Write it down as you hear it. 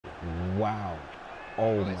Wow.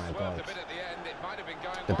 Oh my God.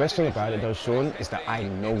 The best thing about it though, Shawn, is that I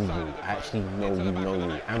know you. I actually know you.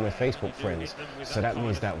 And we're Facebook friends. So that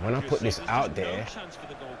means that when I put this out there,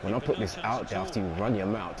 after you run your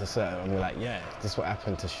mouth to certain, I'm like, yeah, this is what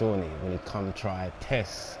happened to Shawnee when he come try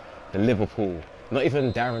test the Liverpool. Not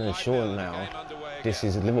even Darren and Shawn now. This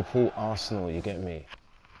is Liverpool Arsenal, you get me?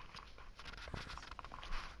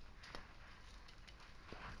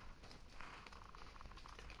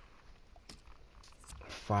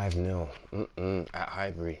 "5-0 at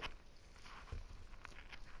Highbury."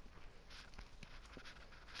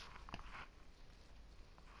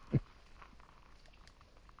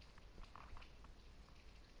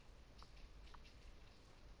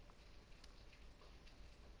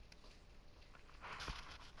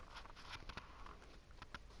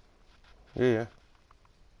 Yeah.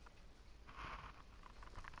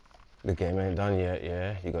 The game ain't done yet,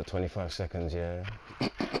 yeah. You got 25 seconds, yeah.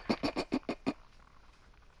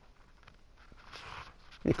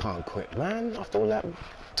 You can't quit, man, after all that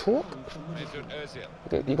talk.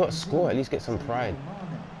 You got to score, at least get some pride.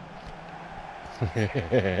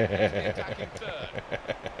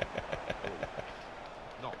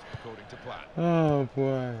 Not according to plan. Oh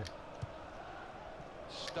boy.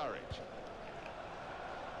 Sturridge.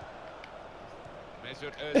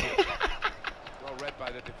 Mesut Ozil. Well read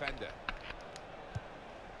by the defender.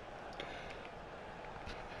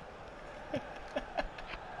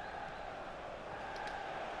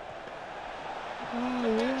 Oh,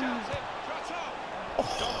 yeah.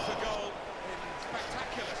 Gone for goal in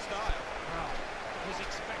spectacular style. I was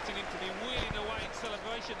expecting him to be wheeling away in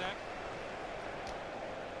celebration there.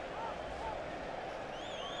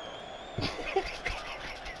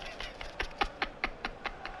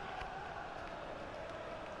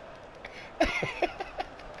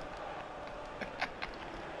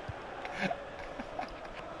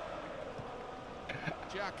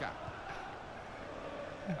 Xhaka.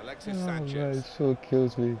 Alexis Oh, Sanchez. man, it so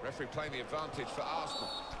kills me. Referee playing the advantage for Arsenal.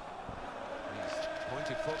 He's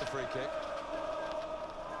pointed for the free kick.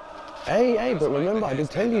 Hey, but remember, I did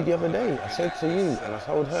tell you the other day, I said to you, and I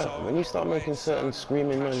told her, when you start making certain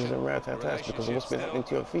screaming noises and rat-tat-tats because of what's been happening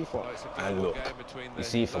to you on FIFA, and look, you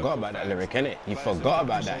see, you forgot about that lyric, innit? You forgot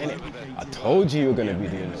about that, innit? I told you you were going to be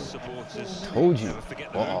doing it. Told you.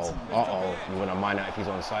 Uh-oh. You want to mine out if he's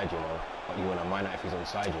on side, you know?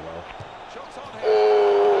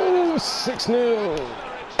 Oh, 6-0.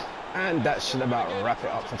 And that should about wrap it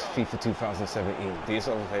up for FIFA 2017. Do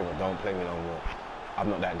yourself a favour, don't play me no more. I'm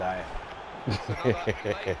not that guy. Another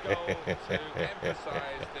late goal to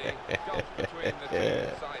emphasise the gulf between the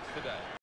two sides today.